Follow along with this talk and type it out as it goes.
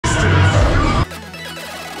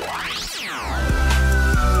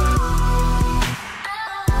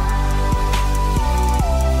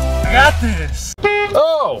got this.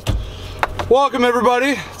 Oh, welcome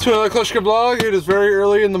everybody to another Kleschka vlog. It is very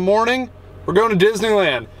early in the morning. We're going to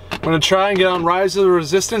Disneyland. I'm gonna try and get on Rise of the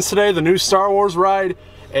Resistance today, the new Star Wars ride.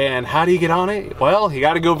 And how do you get on it? Well, you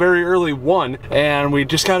gotta go very early, one, and we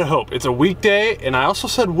just gotta hope. It's a weekday, and I also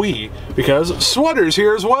said we, because Sweater's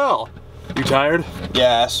here as well. You tired?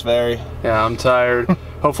 Yes, very. Yeah, I'm tired.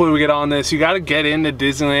 Hopefully we get on this. You gotta get into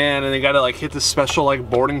Disneyland and you gotta like hit this special like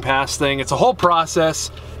boarding pass thing. It's a whole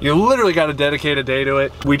process. You literally gotta dedicate a day to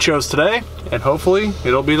it. We chose today and hopefully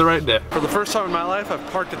it'll be the right day. For the first time in my life, I've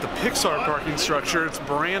parked at the Pixar parking structure. It's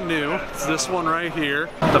brand new. It's this one right here.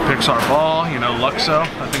 The Pixar ball, you know, Luxo,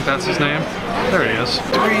 I think that's his name. There he is.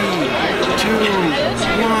 3, 2,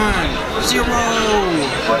 1, 0.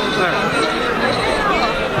 There.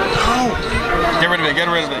 Get rid of it, get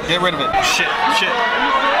rid of it, get rid of it. Shit, shit.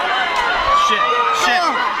 Shit, shit.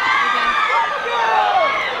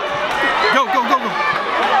 Go, go, go, go.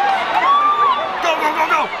 Go, go, go,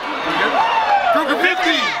 go. Broken 50.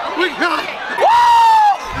 We got it.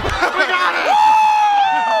 Woo! We got it.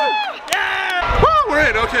 Yeah! Woo! We're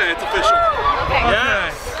in, okay, it's official. Okay.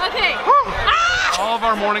 Yes. Okay. All of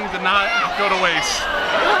our morning did not go to waste.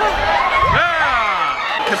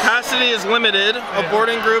 Capacity is limited. A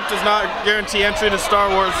boarding group does not guarantee entry to Star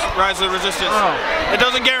Wars Rise of the Resistance. Oh. It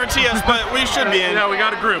doesn't guarantee us, but we should be in. Yeah, we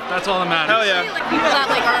got a group. That's all that matters. Hell yeah. Like people that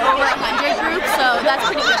like are over 100 groups, so that's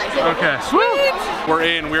pretty good. I think. Okay. Sweet. We're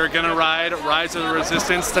in. We're gonna ride Rise of the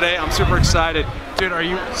Resistance today. I'm super excited. Dude, are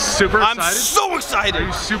you super excited? I'm so excited. Are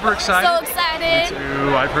you super excited? So excited. Me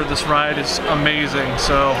too. I've heard this ride is amazing.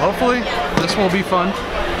 So hopefully this will be fun.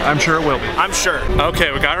 I'm sure it will be. I'm sure.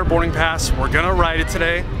 Okay, we got our boarding pass. We're gonna ride it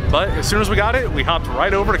today. But as soon as we got it, we hopped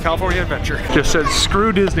right over to California Adventure. Just said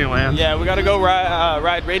screw Disneyland. Yeah, we gotta go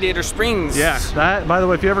ride Radiator Springs. Yeah, that, by the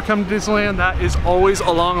way, if you ever come to Disneyland, that is always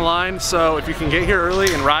a long line. So if you can get here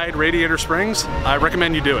early and ride Radiator Springs, I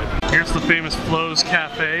recommend you do it. Here's the famous Flo's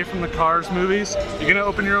Cafe from the Cars movies. You gonna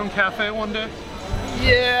open your own cafe one day?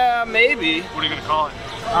 Yeah, maybe. What are you gonna call it?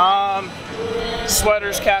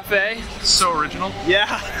 Sweater's Cafe. So original.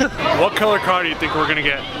 Yeah. What color car do you think we're gonna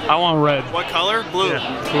get? I want red. What color? Blue.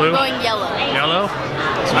 Yeah. Blue? Going yellow. Yellow?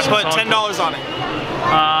 I put $10 on it.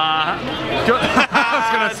 I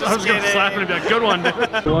was gonna slap it and be like, good one, dude.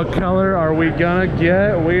 What color are we gonna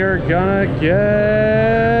get? We are gonna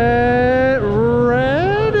get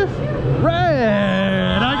red.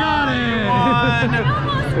 Red! I got it!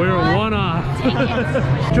 We were one off.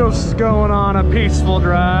 Just going on a peaceful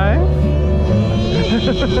drive.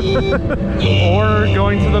 Or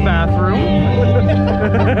going to the bathroom.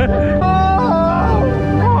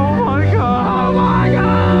 Oh my god! Oh my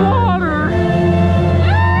god! Water!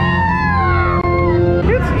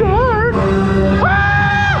 It's dark! Oh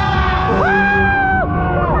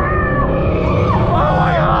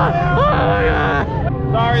my god! Oh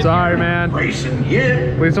my god! Sorry, man. Racing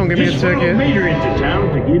here. Please don't give me a ticket. Mater into town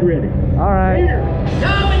to get ready. All right.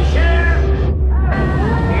 Coming, Sheriff.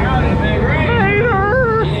 Howdy, Big Ray.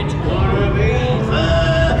 Later. It's gonna be fun.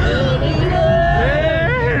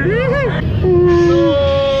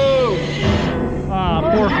 Ah,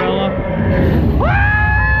 poor fella.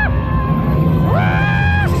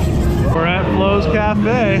 We're at Flo's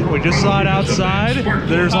Cafe. We just saw it outside.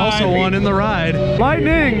 There's also one in the ride.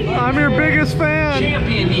 Lightning, I'm your biggest fan.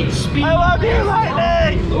 Champion needs speed. I love you,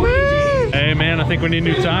 Lightning. Hey man, I think we need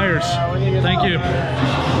new tires. Thank you.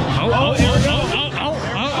 Oh,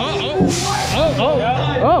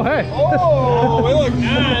 hey. Oh, we look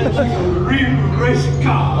nice. Real racing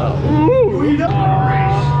car. We know the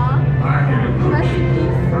race.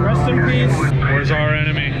 Rest in peace. Where's our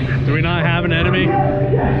enemy? Do we not have an enemy?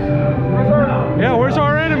 Yeah, where's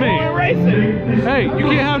our enemy? We're racing. Hey, you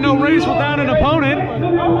can't have no race without an opponent.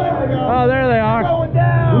 Oh, there they are. Going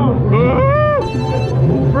down.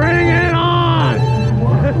 Woo! Bring it on!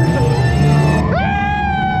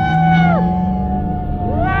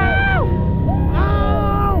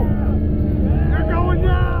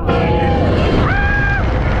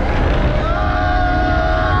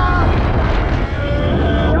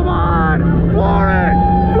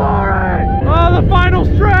 Final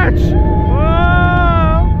stretch!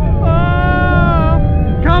 Whoa!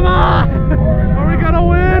 Oh! Come on! Are we gonna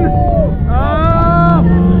win? Oh!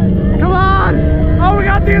 Come on! Oh, we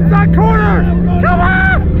got the inside corner! Come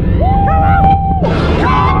on!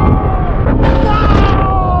 Come on!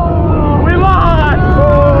 No! We lost!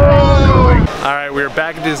 Alright, we're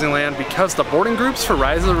back at Disneyland because the boarding groups for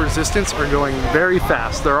Rise of the Resistance are going very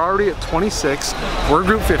fast. They're already at 26. We're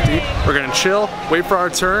group 50. We're gonna chill, wait for our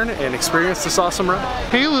turn, and experience this awesome ride.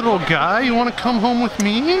 Hey little guy, you wanna come home with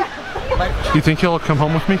me? You think he'll come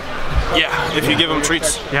home with me? Yeah, if you give him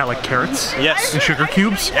treats. Yeah, like carrots? Yes. And sugar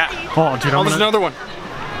cubes? Yeah. Oh, dude, Oh, there's another one.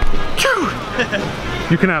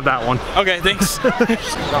 You can have that one. Okay, thanks. Look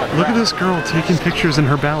at this girl taking pictures in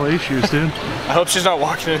her ballet shoes, dude. I hope she's not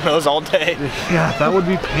walking in those all day. Yeah, that would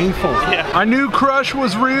be painful. Yeah. I knew Crush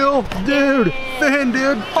was real. Dude, Finn,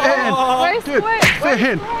 dude, Finn. Where's Dude, Squirt?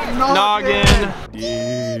 Finn. Noggin.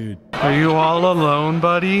 Dude. Are you all alone,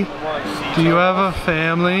 buddy? Do you have a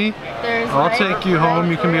family? I'll take you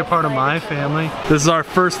home. You can be a part of my family. This is our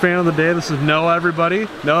first fan of the day. This is Noah, everybody.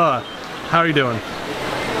 Noah, how are you doing?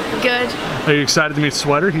 Good. Are you excited to meet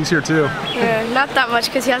Sweater? He's here too. Yeah, not that much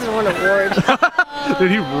because he hasn't won an award.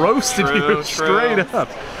 Dude, he roasted you straight up.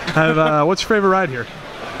 What's your favorite ride here?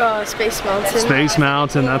 Space Mountain. Space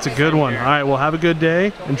Mountain, that's a good one. All right, well, have a good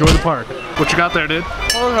day. Enjoy the park. What you got there, dude? A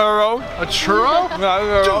churro? Dude,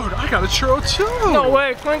 I got a churro too. No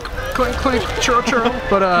way, clink. Clink, clink, churro, churro.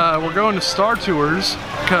 But we're going to Star Tours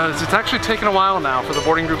because it's actually taken a while now for the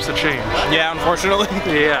boarding groups to change. Yeah, unfortunately.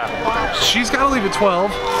 Yeah. She's got to leave at 12.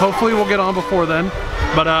 Hopefully we'll get on before then.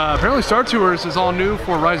 But apparently Star Tours is all new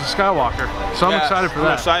for Rise of Skywalker. So I'm excited for that.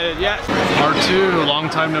 I'm excited, yes. R2, long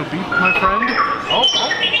time no beep, my friend. Oh.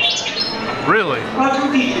 Really?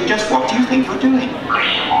 Just what do you think you're doing?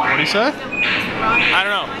 What do you say? I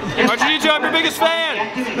don't know. R2D2, I'm your biggest fan.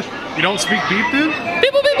 You don't speak beep, dude?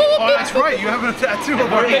 Beep, boop, beep, boop, Oh, beep. that's right. You have a tattoo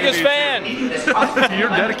of our Biggest fan. You're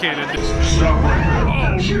dedicated.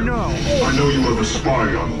 Oh, no. I know you were the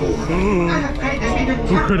spy on board.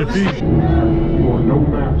 Who could it be? You are no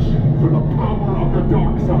match for the power of the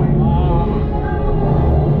dark side.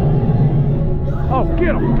 Oh,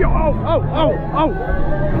 get him! Get, oh!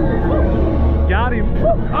 Got him!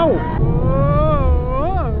 Oh!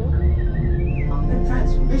 The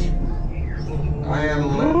transmission. I am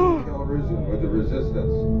Calrissian with the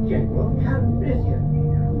Resistance. General Calrissian.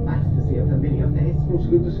 Nice to see a familiar face. It's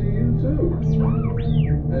good to see you too.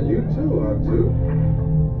 And you too, R2.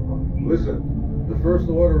 Listen, the First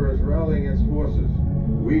Order is rallying its forces.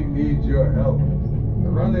 We need your help. The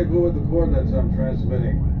rendezvous with the coordinates I'm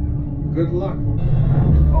transmitting. Good luck.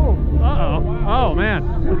 Oh, uh-oh. Oh, man.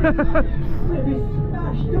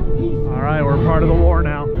 All right, we're part of the war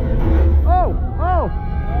now. Oh!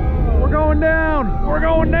 We're going down! We're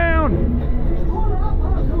going down!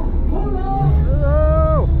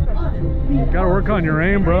 Oh! Gotta work on your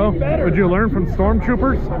aim, bro. What'd you learn from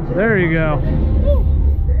stormtroopers? There you go.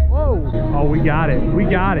 Whoa! Oh, we got it. We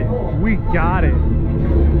got it. We got it.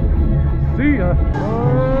 See ya.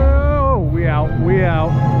 Oh, we out. We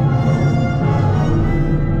out.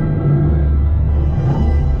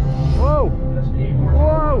 Whoa!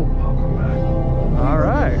 Whoa! All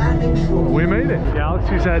right. We made it.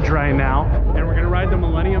 Galaxy's Edge right now, and we're gonna ride the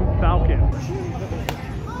Millennium Falcon.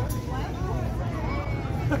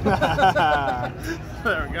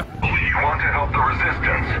 There we go. You want to help the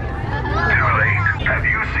Resistance? Too late. Have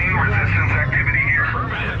you seen Resistance activity here?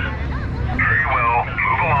 Very well.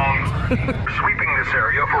 Move along. Sweeping this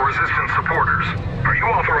area for Resistance supporters. Are you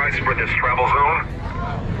authorized for this travel zone?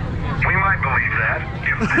 We might believe that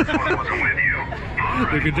if this one wasn't with you.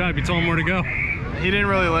 Good job. You told him where to go. He didn't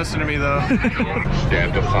really listen to me though.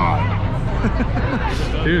 Stand aside.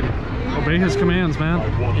 Dude, obey his commands, man.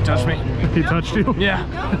 He touched me. He touched you? Yeah.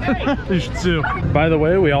 You should sue. By the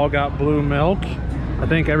way, we all got blue milk. I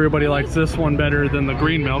think everybody likes this one better than the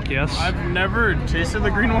green milk, yes? I've never tasted the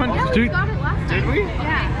green one. Yeah, Dude. we got it last Did time. we?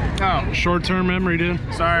 Yeah. Oh, Short-term memory, dude.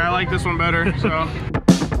 sorry, I like this one better, so.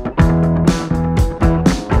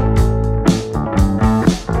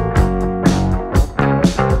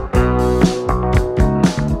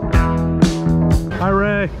 Hi,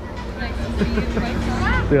 Ray.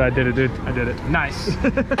 Dude, I did it, dude. I did it. Nice.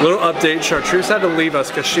 Little update, Chartreuse had to leave us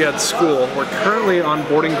because she had school. We're currently on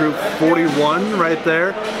boarding group 41 right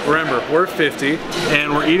there. Remember, we're 50,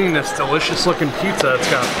 and we're eating this delicious looking pizza. It's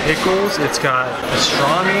got pickles, it's got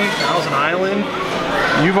pastrami, Thousand Island.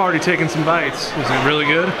 You've already taken some bites. Is it really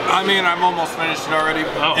good? I mean, I've almost finished it already.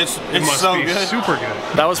 Oh, it's it must so be good. super good.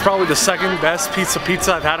 That was probably the second best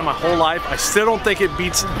pizza I've had in my whole life. I still don't think it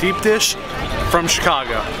beats Deep Dish from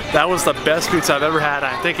Chicago. That was the best pizza I've ever had.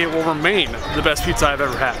 I think it will remain the best pizza I've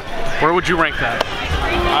ever had. Where would you rank that?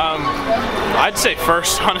 I'd say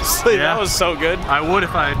first, honestly. Yeah? That was so good. I would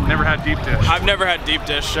if I never had Deep Dish. I've never had deep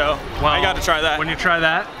dish, so Well, I got to try that. When you try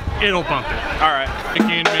that, it'll bump it. All right.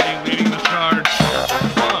 Again, leading the charge.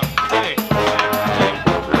 Hey.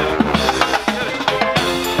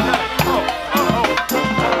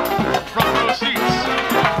 Front row seats.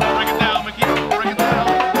 Break it down, Mickey. Break it down.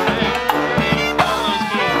 Hey. All those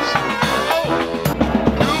moves. Oh.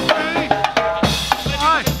 Goofy.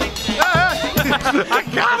 Hi. Hey. I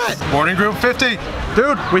got it. Boarding group 50.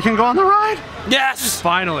 Dude, we can go on the ride? Yes!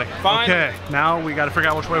 Finally. Okay, now we gotta figure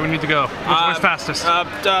out which way we need to go. Which way's fastest?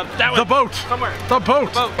 That way. The boat. Somewhere. The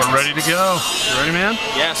boat. Boat. We're ready to go. You ready, man?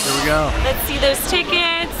 Yes. Here we go. Let's see those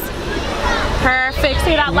tickets. Perfect.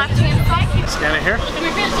 See that left-hand side? Scan it here.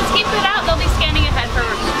 Just keep it out. They'll be scanning ahead for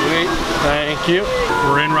Sweet. Thank you.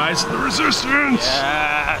 We're in Rise of the Resistance.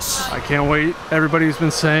 Yes. I can't wait. Everybody's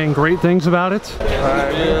been saying great things about it.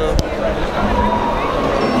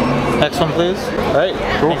 Next one, please. All right,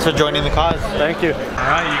 cool. Thanks for joining the cause. Thank you. All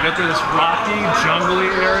right, you go through this rocky, jungly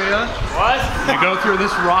area. What? You go through this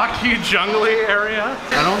rocky, jungly area.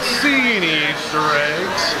 I don't see any Easter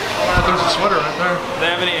eggs. But there's a sweater right there. Do they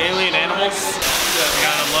have any alien animals? You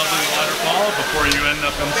got a lovely waterfall before you end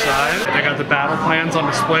up inside. They got the battle plans on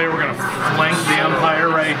display. We're gonna flank the Empire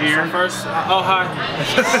right here. First, oh hi.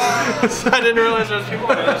 I didn't realize there was people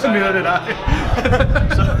on this. Neither did I.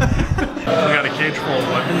 We got a cage full of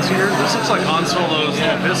weapons here. This looks like Han Solo's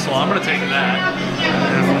little pistol. I'm gonna take that.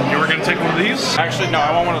 And you were gonna take one of these? Actually, no,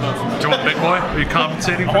 I want one of those. Do you want big boy? Are you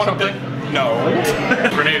compensating for something? No.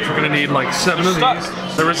 Grenades, we're gonna need like 7 of these.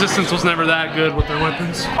 The Resistance was never that good with their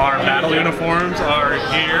weapons. Our battle uniforms are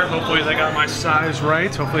here. Hopefully they got my size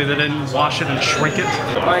right. Hopefully they didn't wash it and shrink it.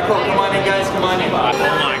 Alright, cool. Come on in, guys. Come on in. Oh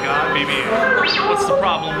my god, BB. What's the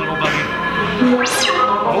problem, little buddy?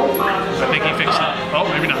 Oh, I think he fixed up. Oh,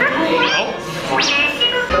 maybe not. Oh.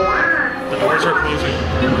 The doors are closing.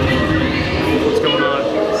 What's going on?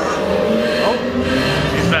 Oh,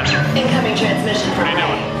 he's back. Incoming transmission What from are you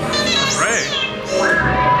doing? Ray. Where?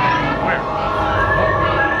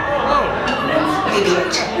 Oh.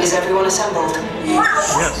 BB-8, is everyone assembled?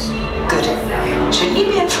 Yes. Good. Shouldn't you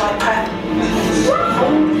be in flight prep?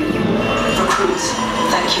 Recruits,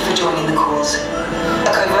 thank you for joining the cause.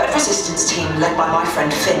 A covert resistance team led by my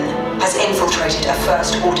friend Finn has infiltrated a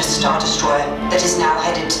First Order Star Destroyer that is now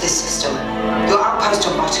headed to this system. Your outpost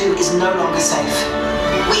on Batu is no longer safe.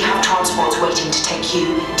 We have transports waiting to take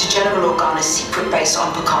you to General Organa's secret base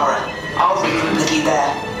on Pokhara. I'll regroup with you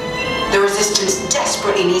there. The Resistance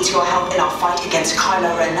desperately needs your help in our fight against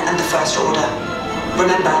Kylo Ren and the First Order.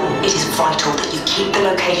 Remember, it is vital that you keep the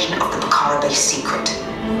location of the Pokhara base secret.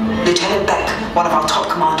 Lieutenant Beck, one of our top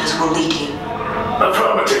commanders, will lead you.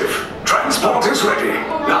 Affirmative. Transport is ready.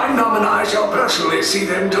 I and I shall personally see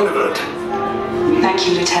them delivered. Thank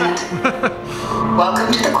you, Lieutenant.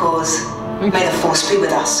 Welcome to the cause. May the Force be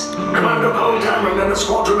with us. Commander Poe Dameron and a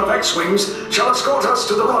squadron of X-Wings shall escort us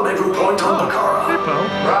to the rendezvous point on Pokhara.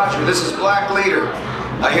 Roger, this is Black Leader.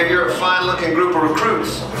 I hear you're a fine-looking group of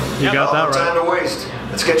recruits. You got that No time right. to waste.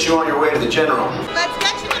 Let's get you on your way to the General. Let's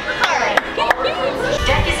get you to Picard.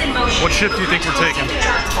 Deck is in motion. What ship do you think we're taking?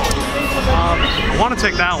 I want to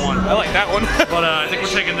take that one. I like that one. But I think we're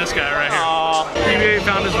taking this guy right here. BB-8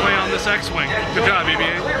 found his way on this X-Wing. Good job,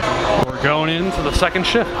 BB-8. We're going into the second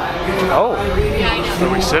ship. Oh, are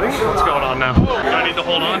we sitting? What's going on now? I need to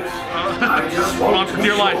hold on. Hold on for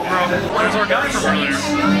dear life, bro. There's our guy from earlier.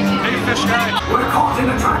 Hey, fish guy. We're caught in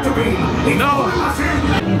a tractor beam. No.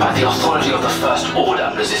 By the authority of the First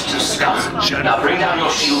Order, Resistance Scouts. Now bring down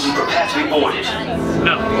your shields and prepare to be boarded.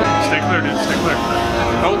 No. Stay clear, dude. Stay clear.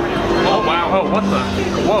 Oh wow. Oh, what the?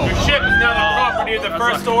 Whoa. Your ship is now the property of the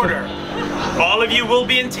First Order. All of you will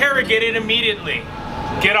be interrogated immediately.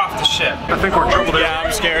 Get off the ship. I think we're troubled. Yeah,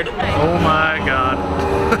 I'm scared. Oh my god.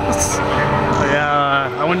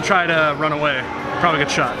 Yeah, I wouldn't try to run away. Probably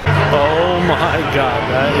get shot. Oh my god,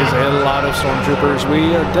 that is a lot of stormtroopers.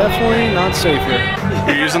 We are definitely not safe here.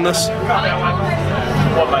 You're using this?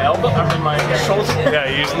 What, my elbow? I mean, my shoulder? Yeah,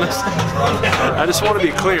 you're using this? I just want to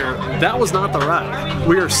be clear, that was not the ride.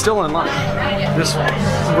 We are still in line. This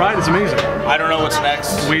ride is amazing. I don't know what's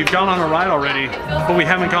next. We've gone on a ride already, but we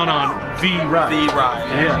haven't gone on the ride. The ride.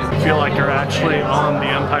 Yeah, you feel like you're actually on the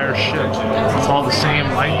Empire ship. It's all the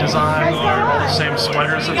same light design, all the same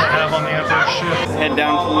sweaters that they have on the Empire ship. Head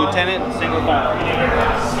down to the lieutenant, single file.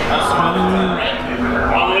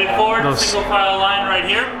 All the way forward, single file line right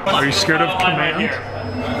here. Are you scared of command?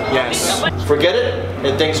 Yes. Forget it,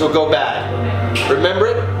 and things will go bad. Remember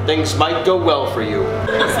it, things might go well for you.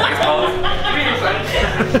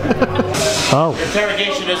 Oh.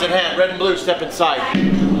 Interrogation is at hand. Red and blue, step inside.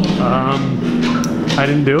 I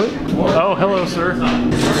didn't do it? Oh, hello, sir.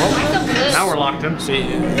 Well, now we're locked in. See,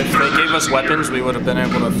 if they gave us weapons, we would have been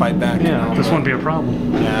able to fight back. Yeah, this wouldn't be a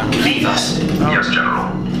problem. Yeah. Leave us. Yes,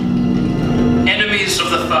 General. Enemies of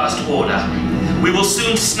the First Order. We will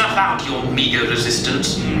soon snuff out your meager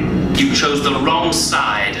resistance. You chose the wrong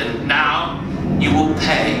side, and now you will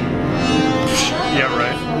pay. Yeah,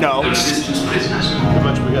 right. No. The resistance prisoners.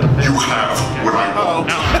 You have what I want.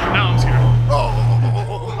 Now I'm scared.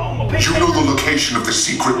 You know the location of the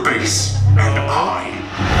secret base, and I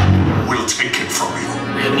will take it from you.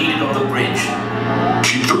 We are needed on the bridge.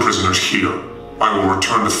 Keep the prisoners here. I will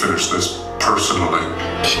return to finish this personally.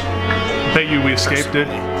 Bet you we escaped it.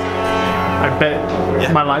 I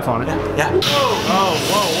bet my life on it. Yeah. Oh,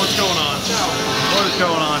 whoa, what's going on? What is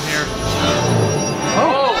going on here?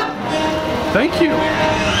 Oh, thank you.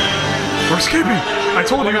 We're escaping. I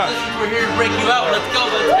told you guys. We're here to break you out. Let's go.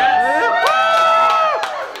 Let's go.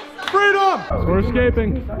 Freedom! So we're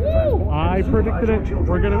escaping. I predicted it.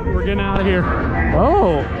 We're getting out of here.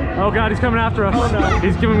 Oh God, he's coming after us.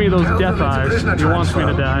 He's giving me those death eyes. He wants me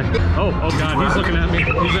to die. Oh God, he's looking at me.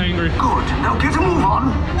 He's angry. Good. Now get a move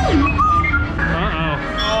on. Uh-oh.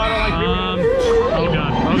 Oh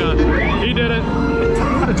God. He did it.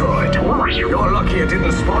 Droid. You're lucky it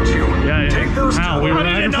didn't spot you. Yeah. Take those How? We were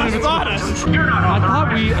there. Not spot us. I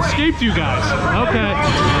thought we escaped you guys. Okay.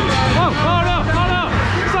 Oh no.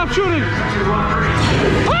 Stop shooting.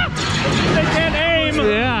 Ah! They can't aim.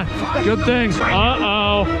 Yeah. Good thing.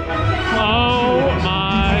 Uh-oh. Oh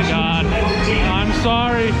my God. I'm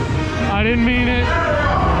sorry. I didn't mean it.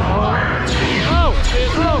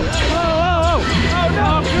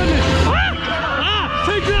 Oh goodness.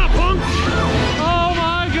 Take that, punk. Oh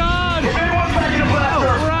my God.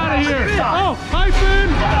 We're out of here. Oh, hi Finn.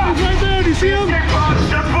 He's right there. Do you see him?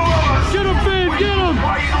 Get him, Finn. Get him.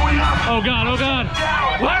 Oh God.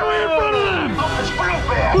 Why are we in front of them?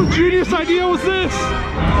 Whose genius idea was this? Oh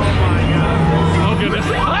my God. Oh goodness.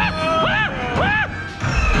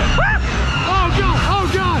 Oh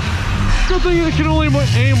God. Good thing it can only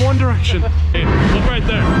aim one direction. Hey, look right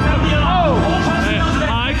there. Oh. Hey,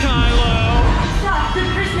 hi Kylo.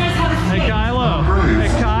 Hey Kylo.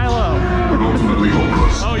 But ultimately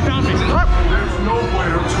hopeless. Oh, he found me. There's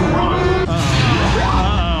nowhere to run.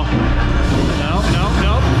 Uh-oh. No.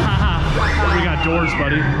 Haha. We got doors,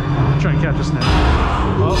 buddy. Try and catch us now.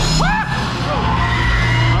 Oh.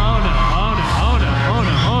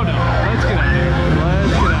 Oh no. Let's get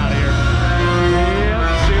out of here. Yep,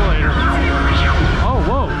 see you later. Oh,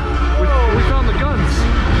 whoa. We found the guns.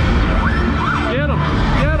 Get them.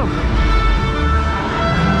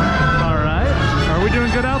 All right. Are we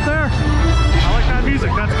doing good out there? I like that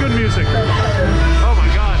music. That's good music. Oh my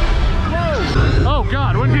God. Whoa. Oh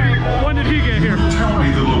God. When did he get here? Tell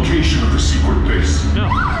me the location of the secret base. No.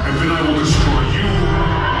 And then I will destroy you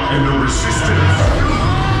and the resistance.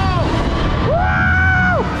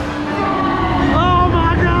 Oh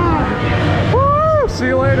my God! Woo! See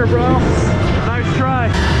you later, bro. Nice try.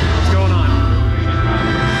 What's going on?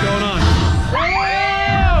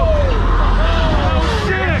 Whoa! Oh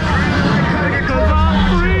shit! 'Cause I'm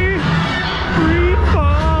free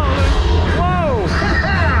falling. Whoa!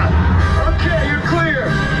 Okay, you're clear.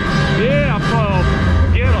 Yeah, Poe.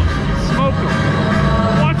 Get him. Smoke him.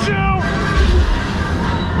 Watch out!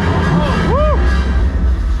 Oh, woo!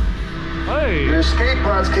 Hey. Your escape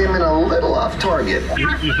pods came in a little off target.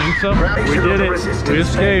 You think so? We did it. We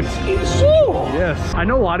escaped. Yes. I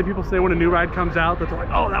know a lot of people say when a new ride comes out that they're like,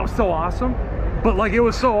 oh, that was so awesome. But like, it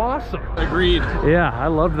was so awesome. Agreed. Yeah, I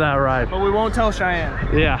loved that ride. But we won't tell Cheyenne.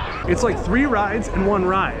 Yeah. It's like 3 rides in 1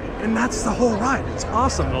 ride. And that's the whole ride. It's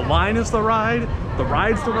awesome. The line is the ride. The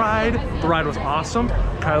ride's the ride. The ride was awesome.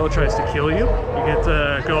 Kylo tries to kill you. You get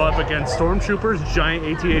to go up against stormtroopers, giant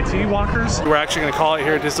AT-AT walkers. We're actually gonna call it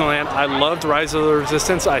here at Disneyland. I loved Rise of the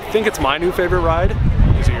Resistance. I think it's my new favorite ride.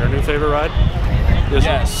 Is it your new favorite ride?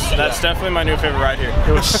 Yes, that's definitely my new favorite ride here.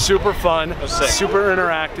 It was super fun, sick. super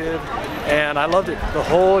interactive, and I loved it. The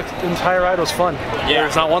whole entire ride was fun. Yeah.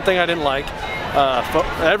 There's not one thing I didn't like.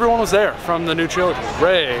 Everyone was there from the new trilogy.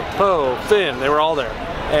 Rey, Poe, Finn, they were all there.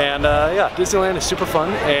 And yeah, Disneyland is super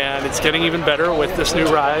fun, and it's getting even better with this new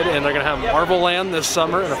ride, and they're gonna have Marvel Land this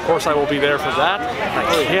summer, and of course I will be there for that.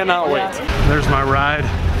 I cannot wait. There's my ride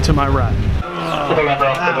to my ride.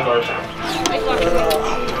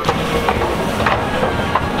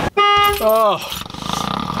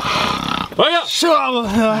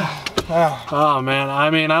 Oh man, I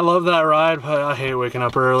mean, I love that ride, but I hate waking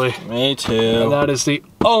up early. Me too. And that is the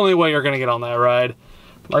only way you're gonna get on that ride.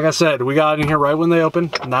 Like I said, we got in here right when they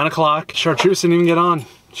opened, 9 o'clock. Chartreuse didn't even get on.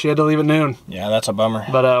 She had to leave at noon. Yeah, that's a bummer.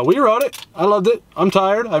 But we rode it. I loved it. I'm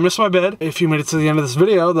tired. I missed my bed. If you made it to the end of this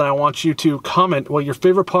video, then I want you to comment what your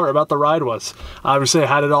favorite part about the ride was. Obviously, I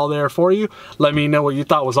had it all there for you. Let me know what you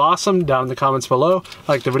thought was awesome down in the comments below.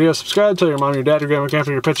 Like the video, subscribe, tell your mom, your dad, your grandma,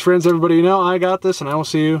 grandpa, your pets, friends, everybody you know. I got this, and I will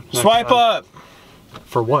see you next Swipe time. up!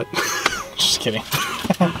 For what? Just kidding.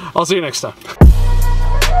 I'll see you next time.